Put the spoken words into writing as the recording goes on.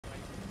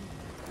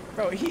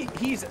Bro,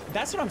 he's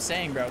that's what I'm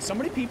saying, bro. So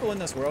many people in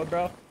this world,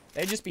 bro.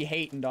 They just be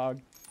hating, dog.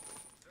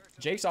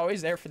 Jake's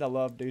always there for the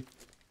love, dude.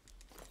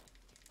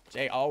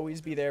 Jay always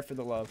be there for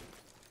the love.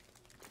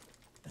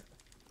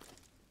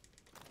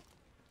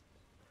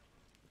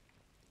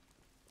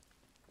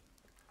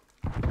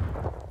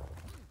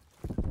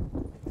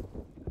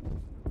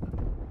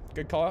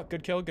 Good call,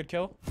 good kill, good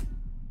kill.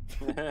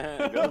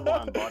 Good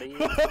one, buddy.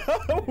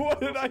 What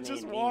did I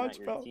just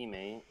watch, bro?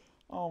 Teammate.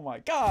 Oh my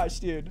gosh,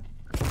 dude.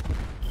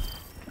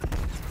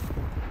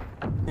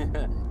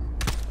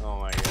 Oh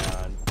my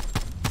god.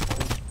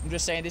 I'm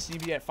just saying this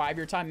needs to be at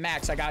 5-year time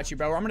max. I got you,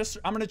 bro. I'm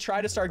gonna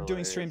try to start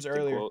doing streams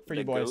earlier for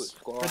you boys,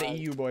 for the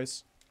EU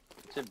boys.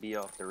 It should be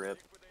off the rip.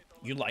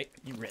 You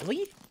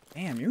really?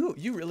 Damn, you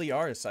really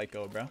are a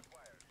psycho, bro.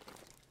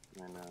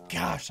 I know.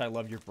 Gosh, I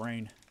love your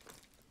brain.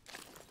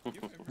 You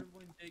remember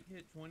when Jake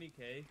hit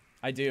 20K?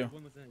 I do.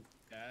 Someone was in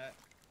chat,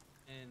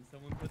 and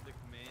someone put the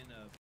command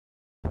of.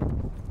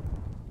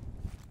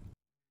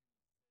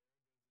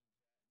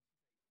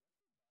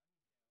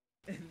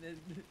 And then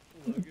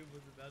Logan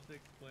was about to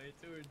explain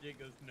it to her, and Jake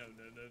goes, no.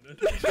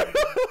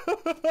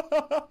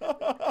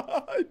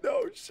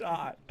 No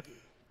shot.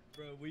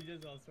 Bro, we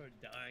just all started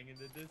dying in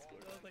the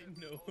Discord. I was like,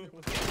 no.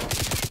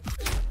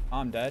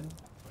 I'm dead.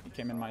 He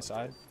came in my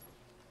side.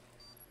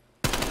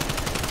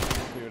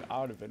 Dude,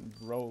 I would have been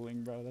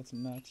rolling, bro. That's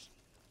nuts.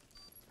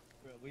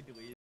 Bro, we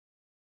deleted.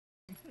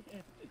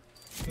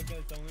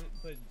 Because someone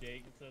put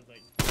Jake, so I was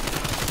like.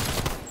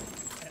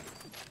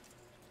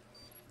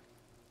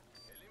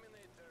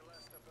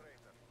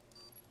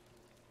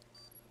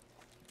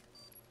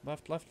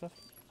 Left.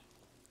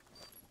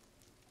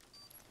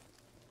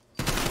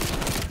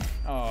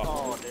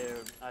 Oh,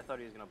 dude. I thought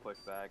he was gonna push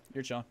back.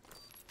 You're chilling.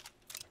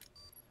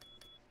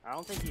 I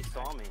don't think he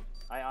saw me.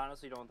 I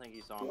honestly don't think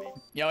he saw me.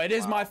 Yo, it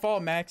is my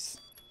fault, Max.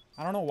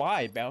 I don't know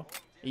why, bro.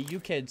 You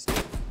kids,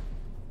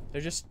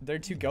 they're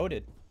too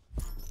goated.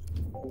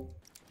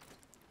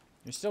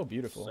 You're still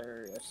beautiful.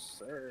 Sir, yes,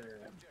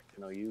 sir.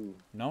 No, you.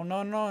 No.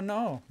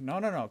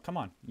 Come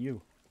on,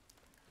 you.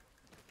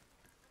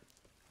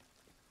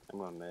 I'm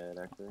on mid,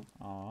 actually.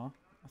 Aw,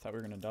 I thought we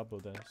were gonna double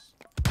this.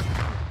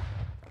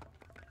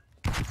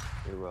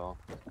 You will.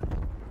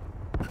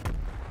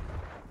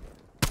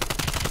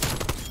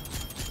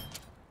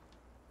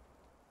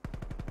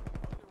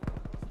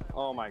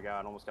 Oh my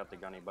god, almost got the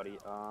gunny, buddy.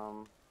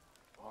 Oh,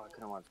 I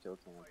couldn't watch kill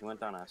cam. He went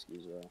down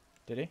Askies, though.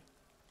 Did he?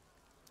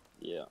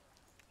 Yeah.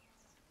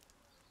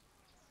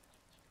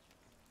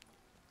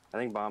 I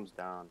think bomb's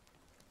down.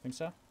 Think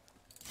so?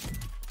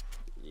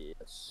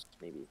 Yes,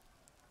 maybe.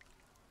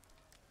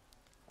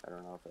 I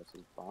don't know if that's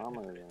his bomb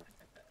or...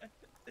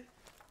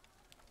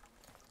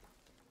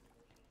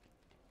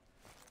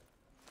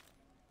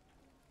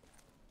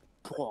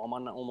 Oh, I'm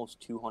on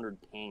almost 200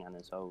 ping on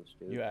this host,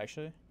 dude. You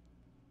actually?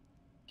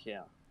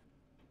 Yeah.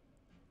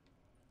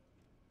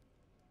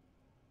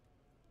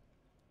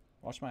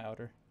 Watch my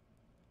outer.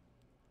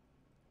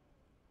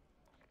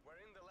 We're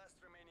in the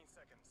last remaining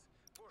seconds.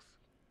 Push.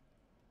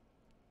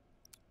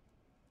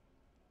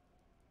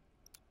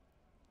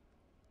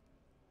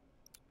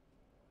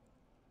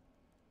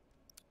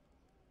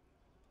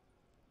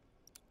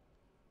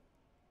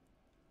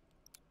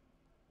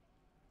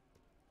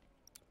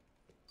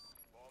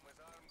 Bomb is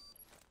armed.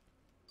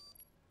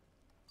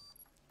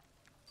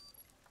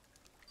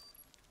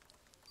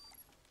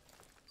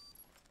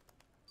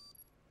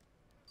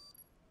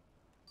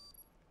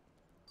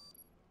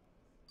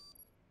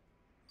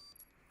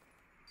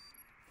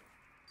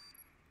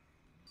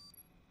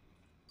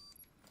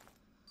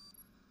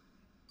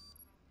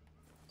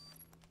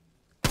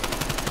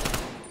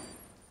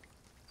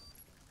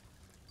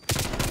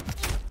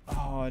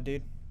 Oh,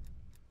 dude.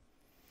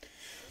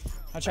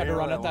 I tried to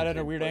run at that at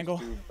a weird angle.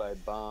 By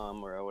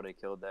bomb, or I would have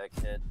killed that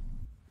kid.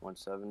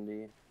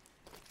 170.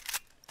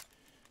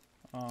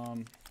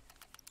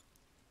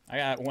 I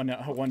got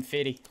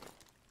 150.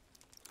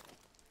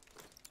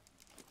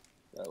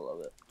 I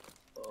love it.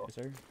 Oh. Yes,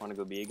 sir. Want to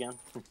go B again?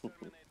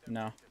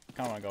 No, I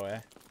kind of want to go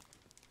A.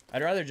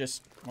 I'd rather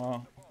just,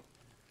 well,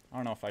 I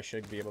don't know if I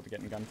should be able to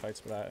get in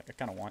gunfights, but I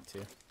kind of want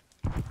to.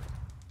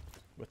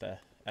 With a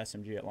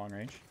SMG at long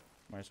range.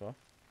 Might as well.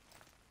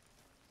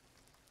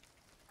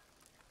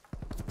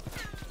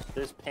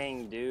 This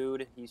ping,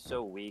 dude, he's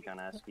so weak on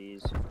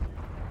Eskies.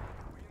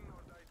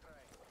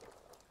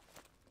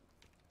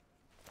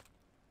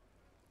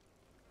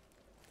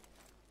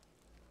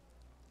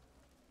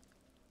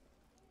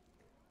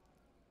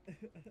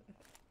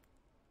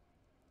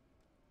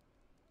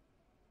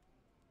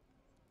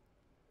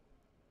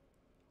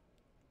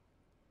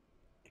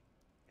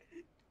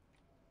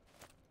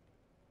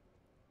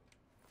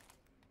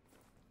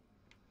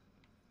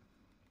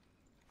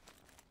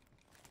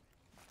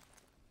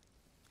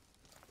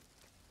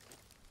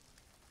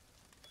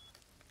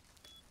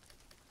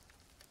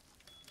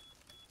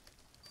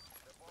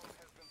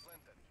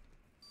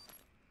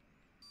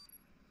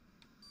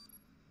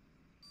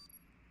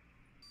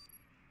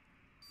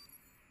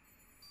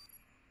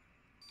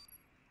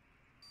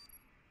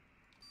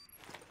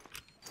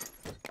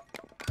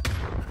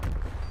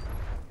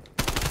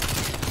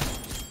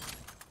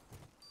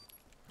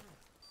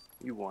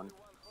 You won.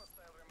 One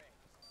hostile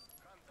remains.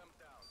 Hunt them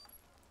down.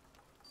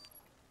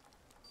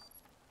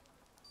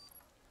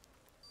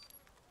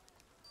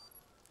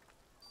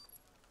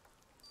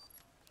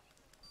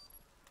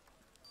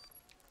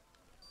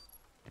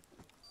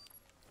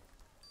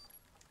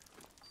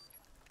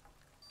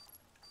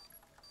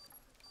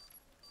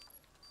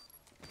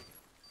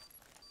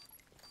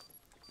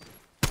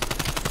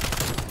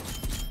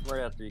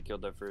 Right after you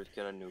killed that first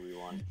kid, I knew we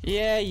won.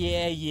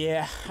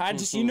 Yeah. I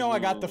just, you know, I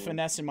got the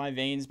finesse in my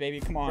veins, baby.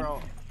 Come on.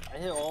 Bro, I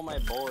hit all my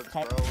bullets,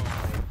 bro. Call-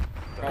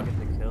 And I don't get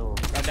the kill.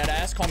 Bro, that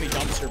ass, call me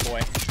dumpster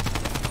boy.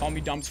 Call me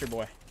dumpster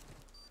boy.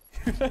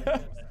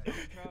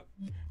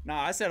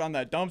 Nah, I said on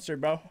that dumpster,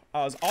 bro.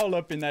 I was all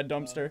up in that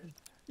dumpster.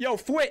 Yo,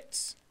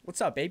 Fwits! What's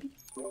up, baby?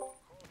 Hold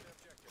the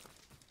objective.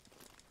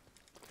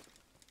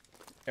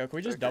 Yo, can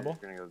we just They're double?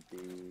 gonna go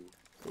B.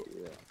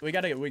 Yeah.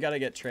 We gotta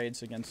get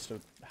trades against a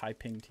high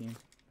ping team.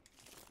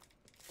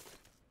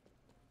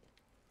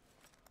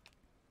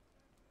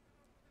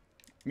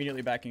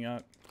 Immediately backing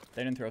up.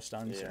 They didn't throw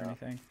stuns or Yeah.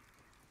 anything.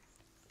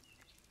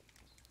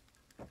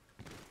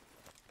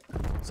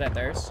 Is that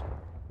theirs?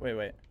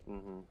 Wait.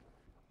 Mm-hmm.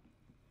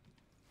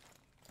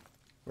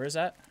 Where is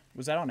that?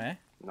 Was that on A?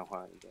 No,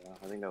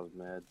 I think that was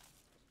mid.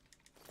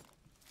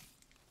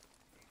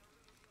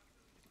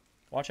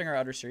 Watching our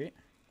outer street.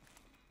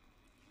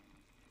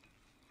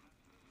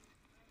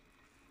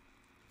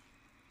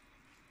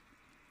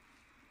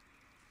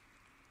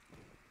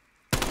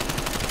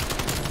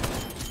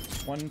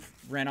 One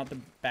ran out the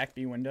back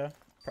B window.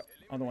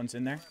 Other one's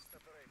in there. Last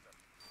operator.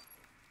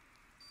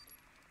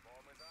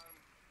 Bomb is armed.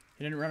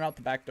 He didn't run out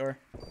the back door.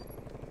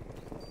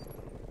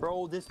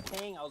 Bro, this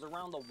ping, I was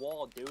around the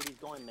wall, dude. He's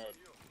going mid.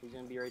 He's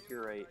gonna be right to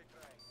your right.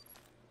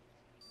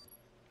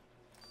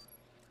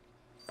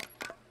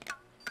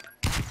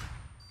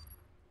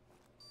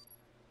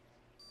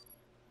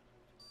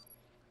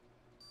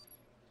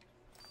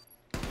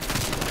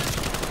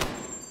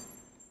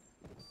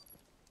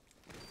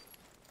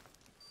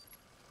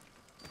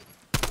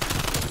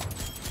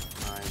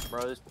 Nice.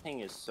 Bro, this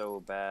ping is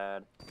so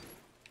bad.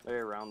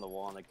 They're around the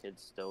wall and the kid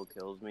still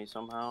kills me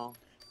somehow.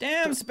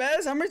 Damn,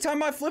 Spez, how many times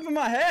am I flipping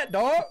my hat,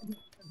 dog?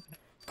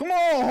 Come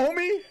on,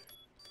 homie.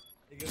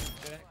 It goes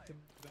back to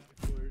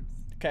backwards.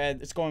 Okay,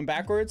 it's going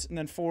backwards and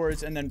then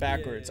forwards and then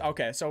backwards. yeah.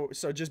 Okay, so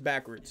just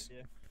backwards.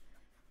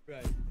 Yeah.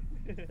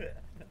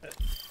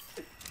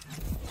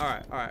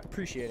 Right. All right.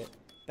 Appreciate it.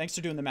 Thanks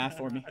for doing the math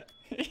for me.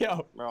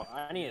 Yo. Bro,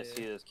 I need to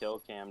see this kill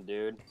cam,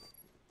 dude.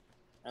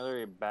 I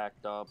literally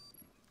backed up.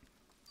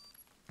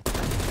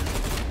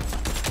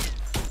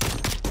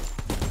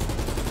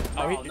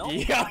 Oh, Bro, no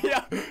yo, shot.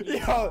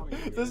 yo,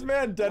 this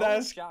man dead No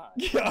ass. shot.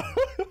 Yo.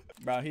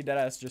 Bro, he dead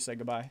ass just said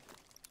goodbye.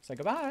 Say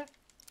goodbye.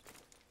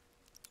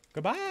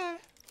 Goodbye. Alright,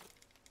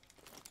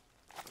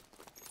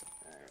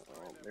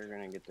 well, they're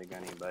gonna get the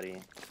gunny, buddy.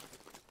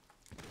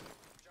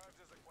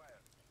 Charges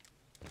acquired.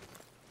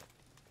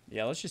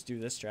 Yeah, let's just do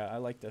this strat. I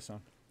like this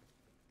one.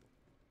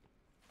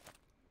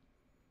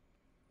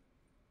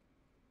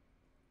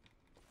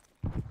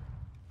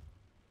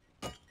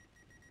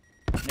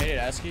 Made it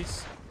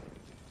Eskies.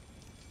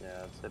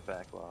 Yeah, sit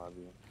back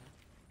lobby.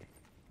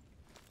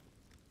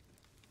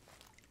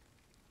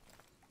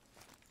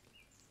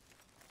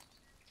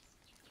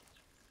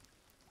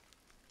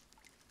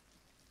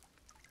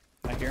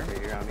 I hear him. Right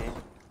here on me.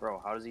 Bro,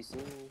 how does he see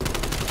me?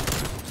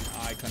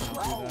 I couldn't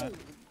help do that.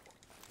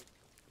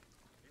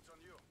 It's on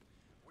you.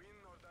 Win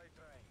or die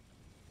trying.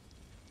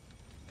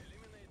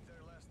 Eliminate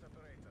their last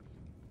operator.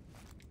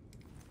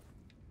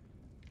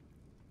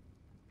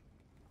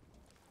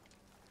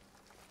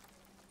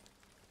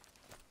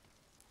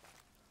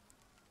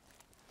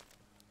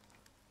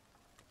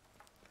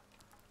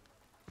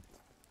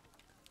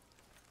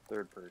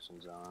 Third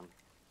person's on.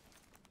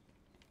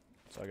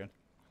 It's all good.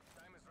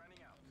 Time is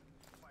running out.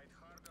 Fight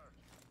harder.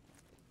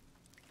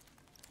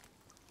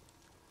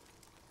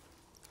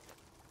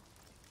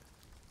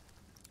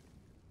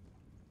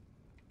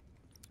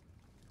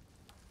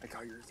 I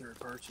got your third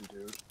person,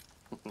 dude.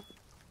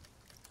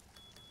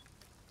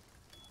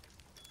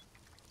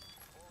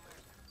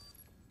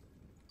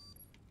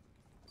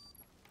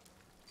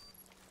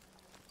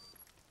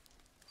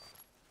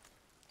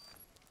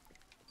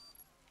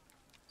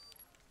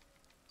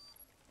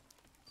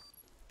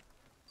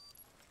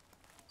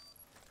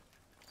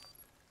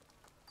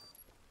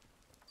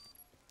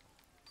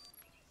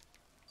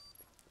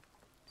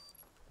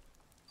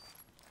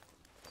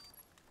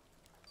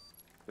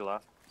 You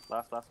left.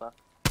 Left.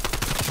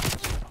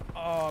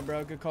 Oh,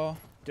 bro, good call.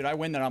 Did I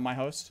win that on my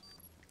host?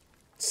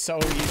 So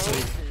easily.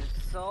 This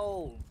is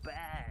so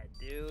bad,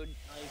 dude.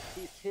 Like,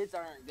 these kids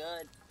aren't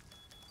good.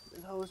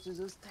 This host is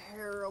just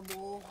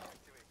terrible.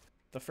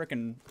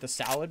 The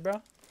salad,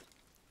 bro.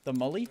 The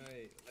mully.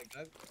 Right.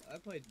 Like I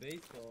played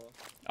baseball.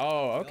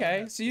 Oh, okay.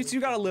 have So you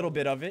got a little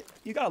bit of it.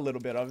 You got a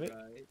little bit of it.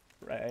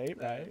 Right.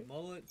 Right.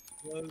 Mullet,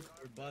 close,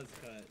 or buzz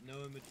cut.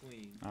 No in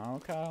between.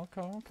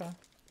 Okay.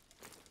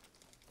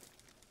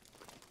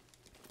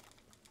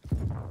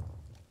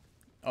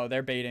 Oh,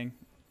 they're baiting.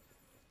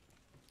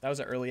 That was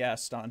an early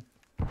ass stun.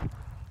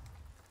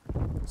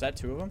 that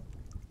 2 of them?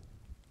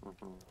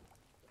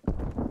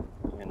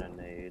 And a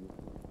nade.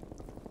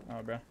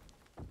 Oh, bro.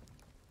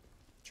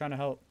 Trying to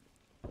help.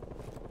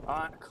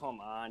 Ah,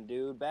 come on,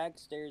 dude.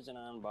 Backstairs and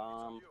on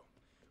bomb. You.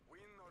 Win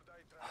or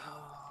die trying.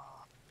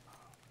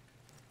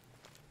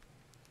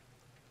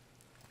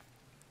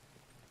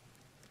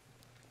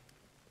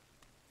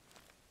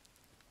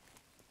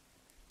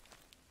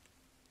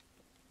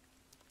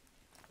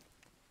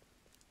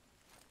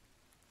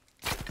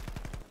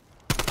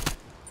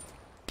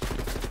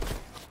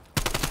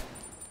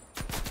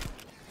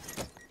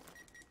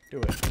 Do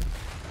it.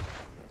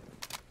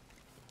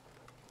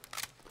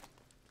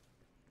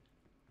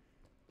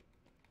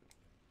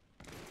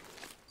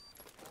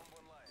 Bomb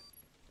online.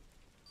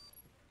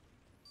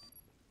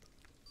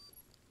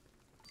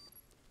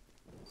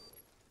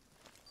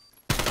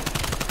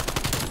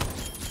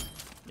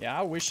 Yeah,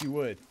 I wish you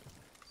would.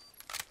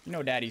 You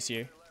know daddy's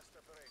here. Last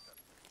operator.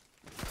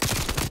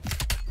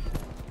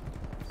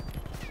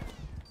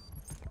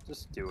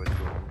 Just do it to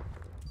him.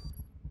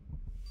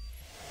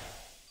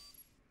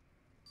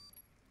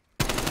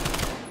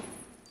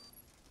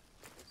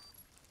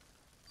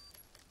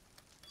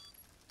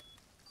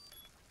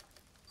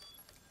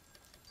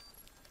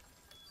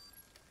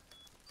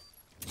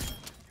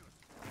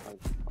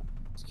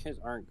 These kids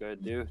aren't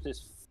good, dude.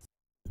 Just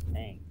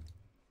dang.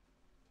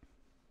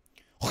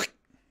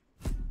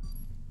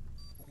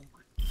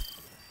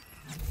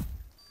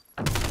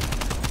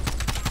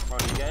 Bro,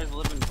 you guys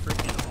live in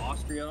freaking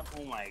Austria?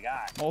 Oh my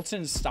god.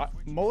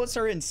 Mullets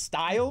are in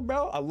style,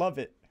 bro. I love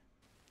it.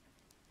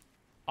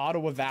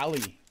 Ottawa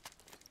Valley.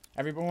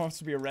 Everyone wants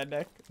to be a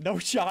redneck. No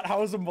shot.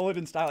 How is a mullet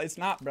in style? It's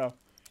not, bro.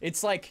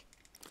 It's like,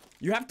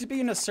 you have to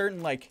be in a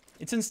certain, like,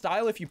 it's in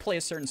style if you play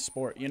a certain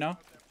sport, you know?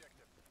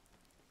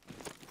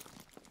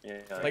 Yeah,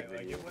 Like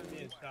it wouldn't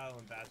be in style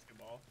in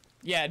basketball.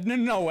 Yeah,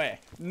 no way.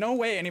 No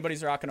way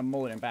anybody's rocking a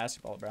mullet in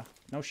basketball, bro.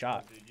 No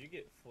shot. Dude, you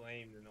get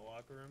flamed in the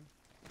locker room.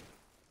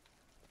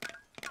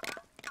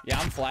 Yeah,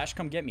 I'm Flash.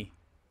 Come get me.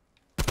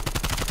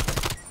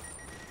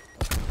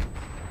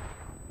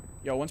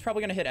 Yo, one's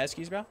probably gonna hit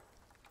Eskies, bro.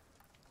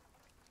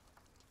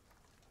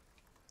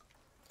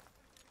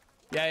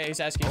 Yeah, he's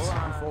Eskies.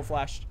 I'm full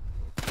flashed.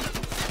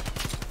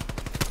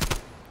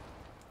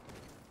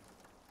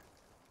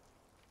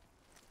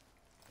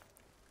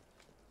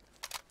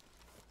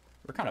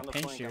 We're kind of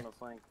pinched here.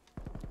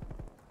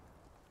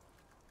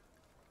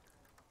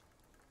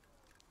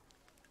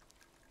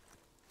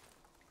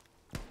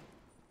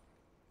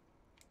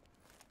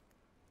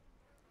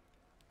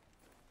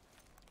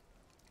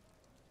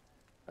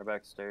 They're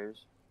backstairs.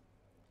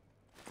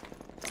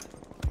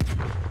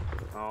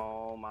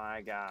 Oh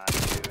my god,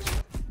 dude.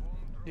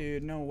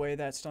 Dude, no way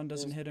that stun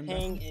doesn't hit him, bro.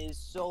 Ping is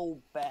so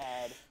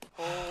bad.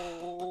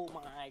 Oh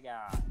my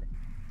god.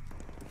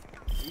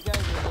 You guys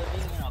are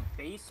living in a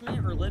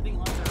basement or living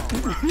under a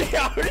rock?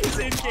 Yeah, he's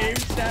in game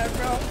chat,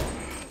 bro.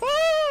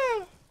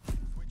 Ah!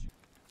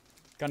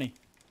 Gunny,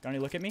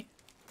 look at me.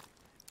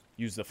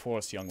 Use the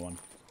force, young one.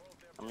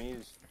 I'm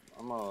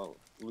gonna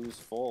lose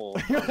full.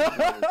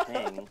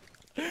 Ping.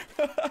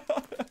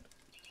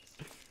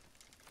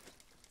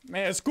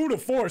 Man, screw the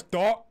force,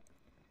 dog.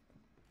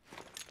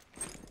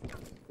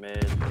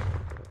 Mid.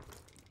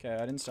 Okay,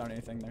 I didn't start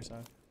anything there,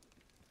 so.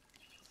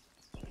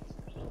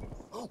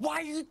 Why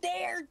are you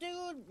there,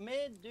 dude?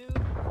 Mid, dude.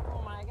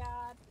 Oh my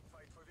god.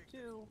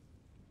 2.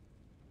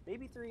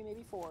 Maybe 3,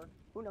 maybe 4.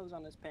 Who knows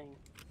on this ping?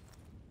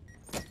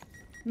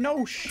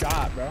 No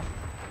shot, bro.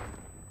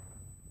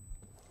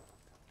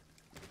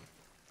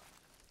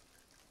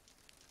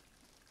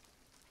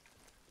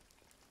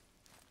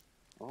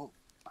 Oh,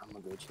 I'm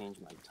gonna go change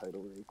my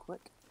title really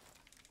quick.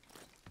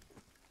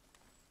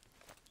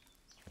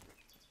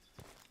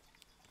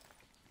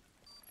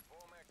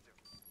 Bomb active.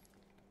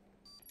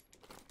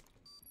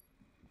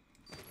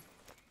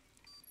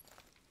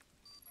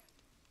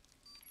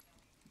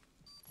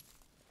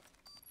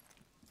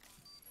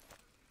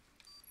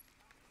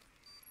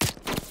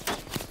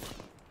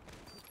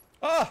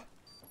 Ah!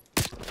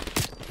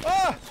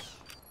 Ah!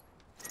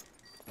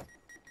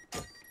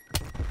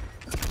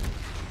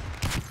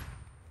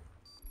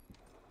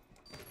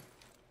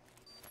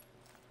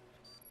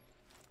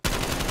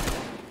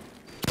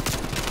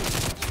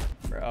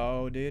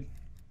 Bro, dude.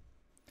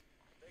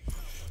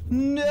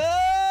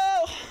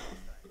 No!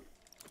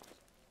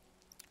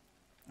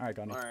 Alright,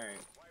 Gunny. Alright.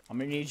 I'm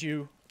gonna need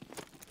you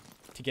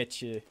to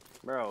get you.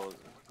 Bro,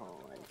 oh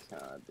my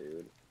god,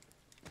 dude.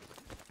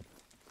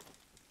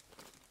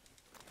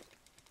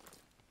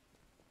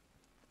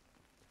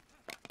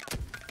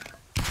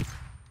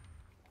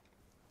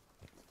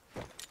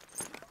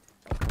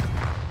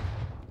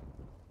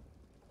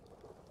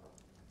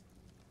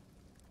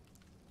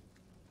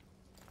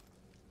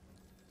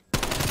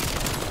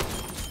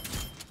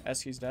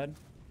 Eski's dead.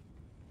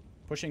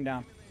 Pushing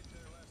down.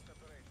 Last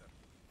operator.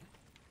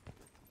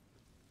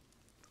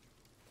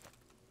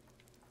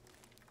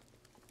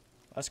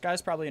 This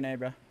guy's probably an A,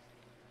 bro.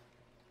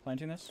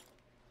 Planting this?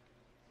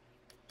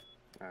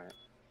 Alright.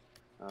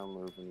 I'll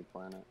move when you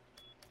plant it.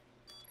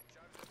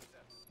 Charge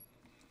set.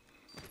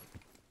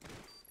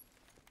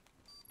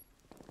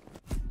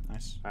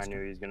 I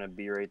knew he was gonna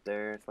be right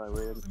there if I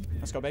would.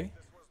 Let's go, baby.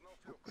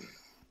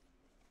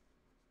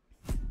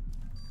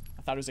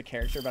 I thought it was a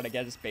character, but I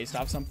guess it's based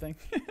off something.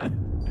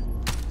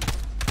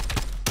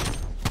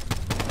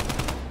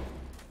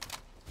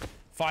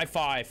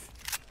 5-5.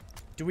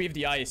 Do we have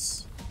the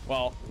ice?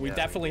 Well, we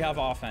definitely have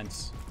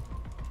offense.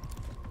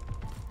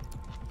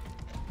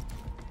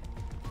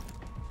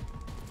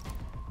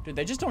 Dude,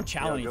 they just don't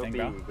challenge anything,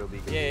 bro. Go B,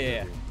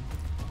 Yeah.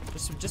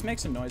 Just make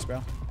some noise,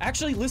 bro.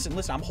 Actually, listen.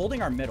 I'm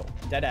holding our middle.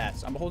 Dead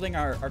ass. I'm holding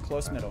our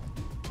close middle.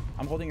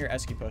 I'm holding your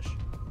esky push.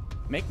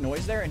 Make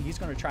noise there, and he's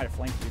gonna try to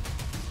flank you.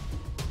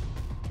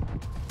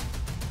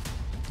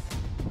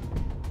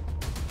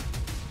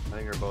 I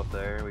think we're both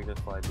there. We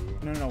just fly B.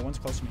 No. One's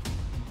close to me.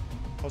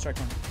 Close right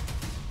corner.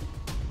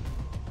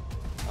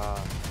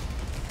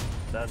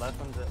 That last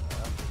one's there.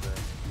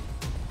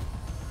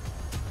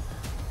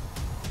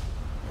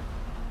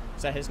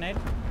 Is that his nade?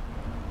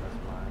 That's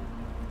mine.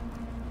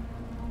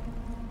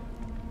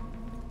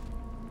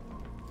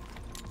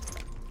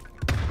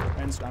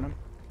 And stun him.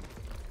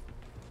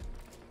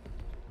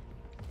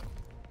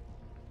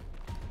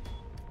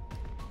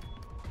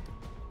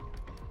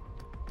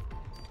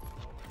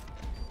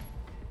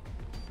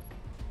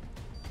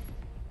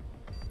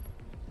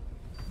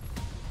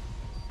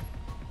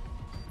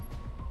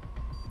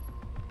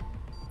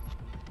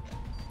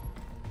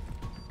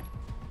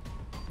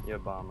 You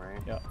have bomb, right?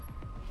 Yep.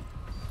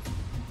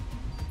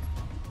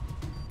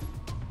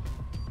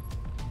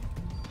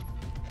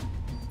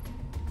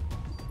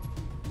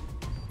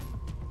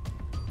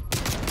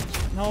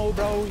 No,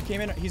 bro, he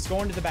came in. He's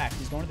going to the back.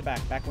 He's going to the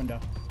back window.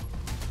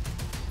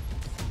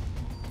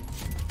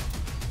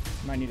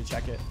 Might need to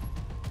check it.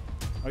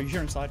 Oh, you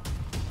hear him slide?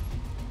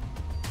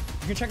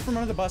 You can check it from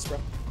under the bus, bro.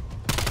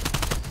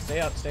 Stay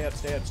up.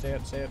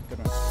 Good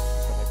one.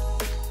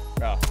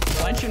 Bro,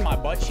 clenching my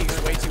butt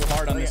cheeks way too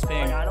hard on this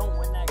thing. I don't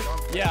win that gun.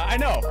 Yeah, I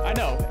know.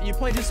 You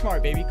played it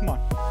smart, baby. Come on.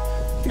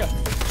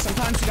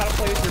 Sometimes you gotta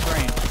play with your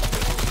brain.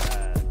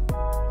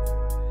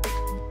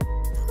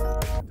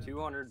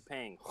 200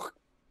 ping.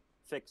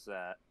 Fix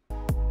that.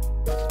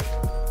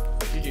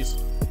 GG's.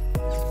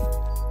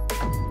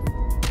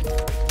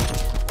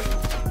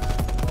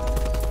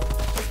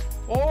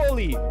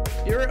 Holy!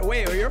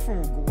 You're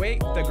from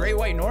the Great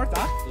White North,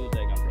 huh?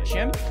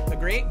 Shim? The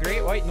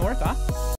Great White North, huh?